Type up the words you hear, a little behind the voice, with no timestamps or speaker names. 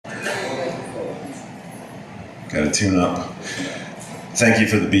Got to tune up. Thank you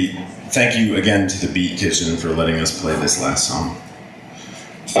for the beat. Thank you again to the Beat Kitchen for letting us play this last song.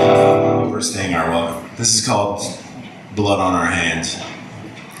 Overstaying our welcome. This is called Blood on Our Hands.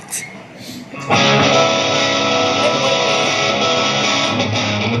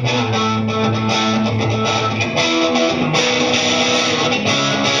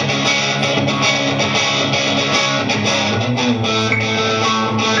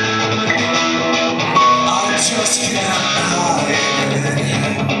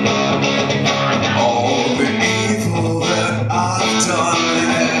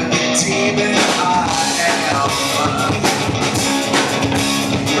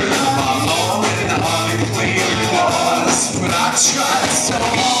 I tried so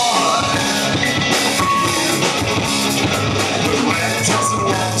hard for you, but when it doesn't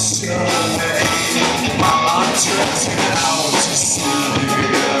wash away, I'm drifting out to sea.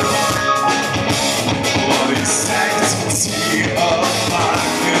 Bloody sanctity of my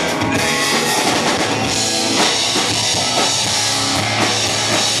good name.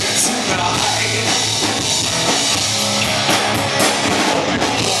 Tonight, only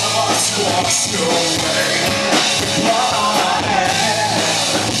one of us walks away.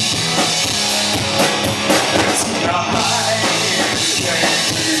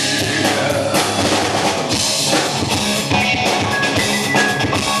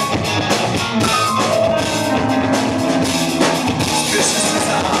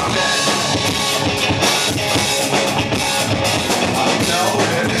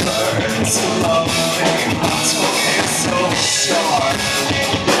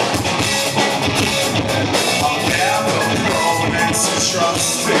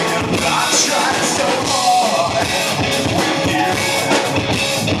 Trusting, I tried so hard with you,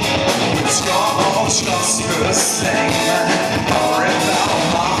 but you're all just the same. I rip out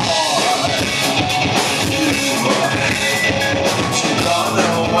my heart, you run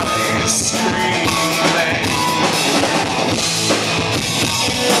away screaming.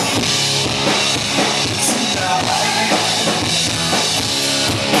 Tonight,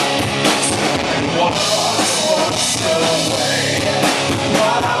 one of us walks away.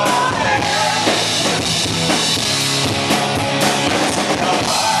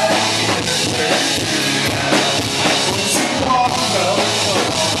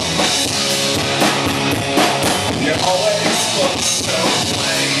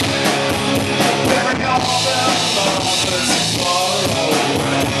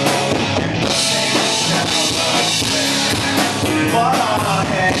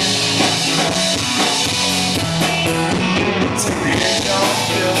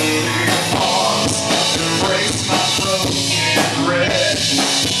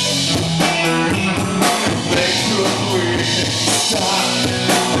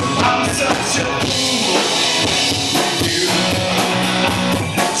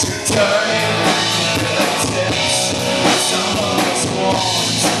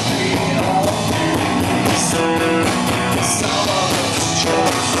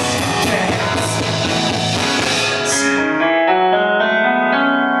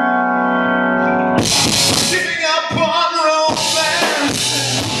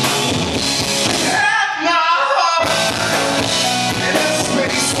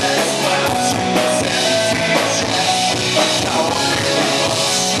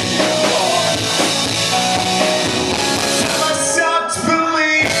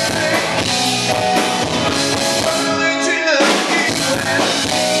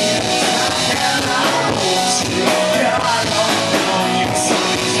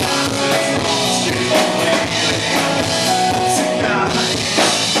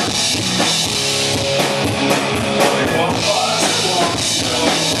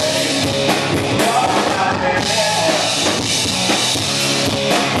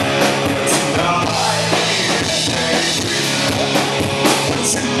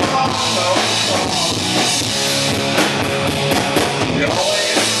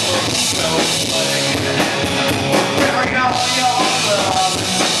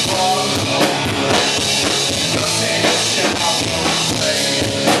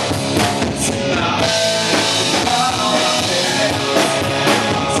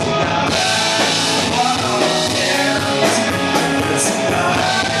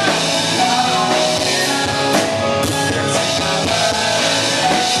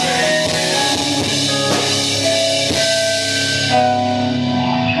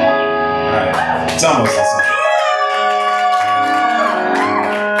 It's almost the song.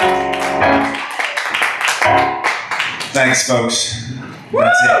 Thanks, folks.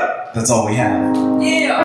 That's it. That's all we have. Yeah.